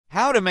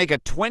How to make a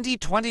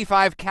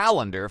 2025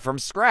 calendar from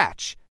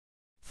scratch.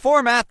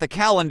 Format the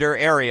calendar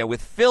area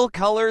with fill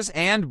colors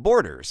and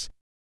borders.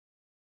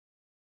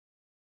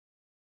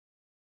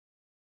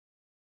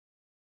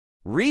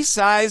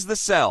 Resize the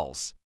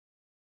cells.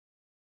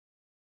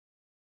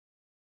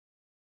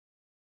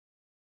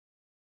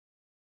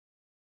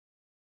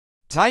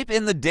 Type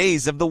in the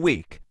days of the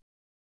week.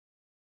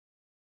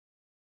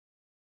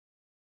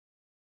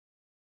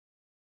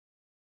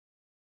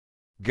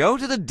 Go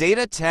to the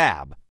Data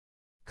tab.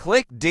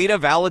 Click Data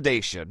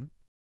Validation.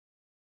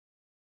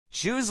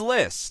 Choose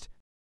List.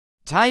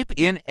 Type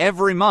in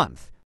every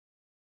month.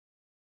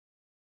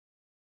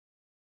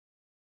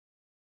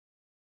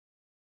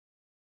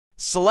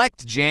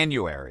 Select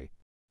January.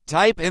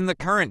 Type in the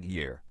current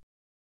year.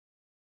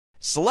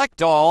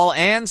 Select all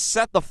and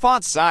set the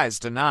font size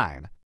to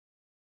 9.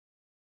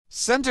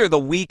 Center the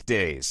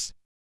weekdays.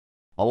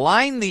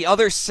 Align the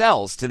other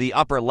cells to the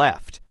upper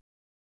left.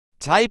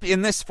 Type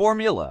in this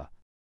formula.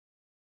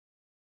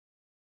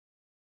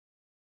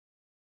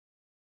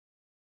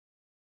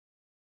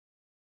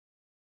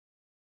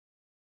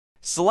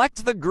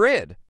 Select the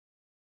grid.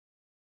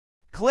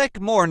 Click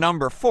More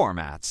Number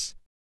Formats.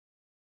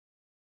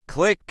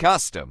 Click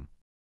Custom.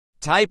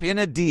 Type in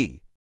a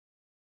D.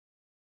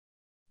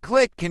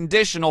 Click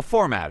Conditional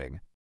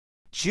Formatting.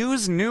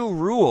 Choose New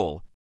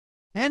Rule.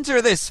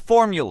 Enter this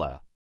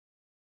formula.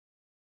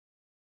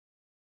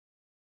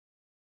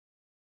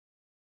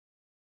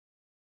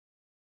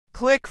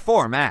 Click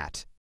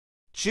Format.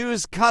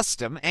 Choose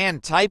Custom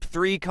and type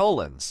 3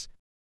 colons.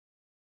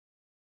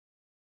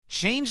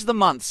 Change the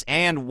months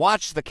and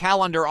watch the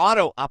calendar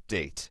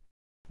auto-update.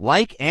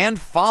 Like and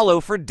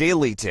follow for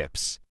daily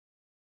tips.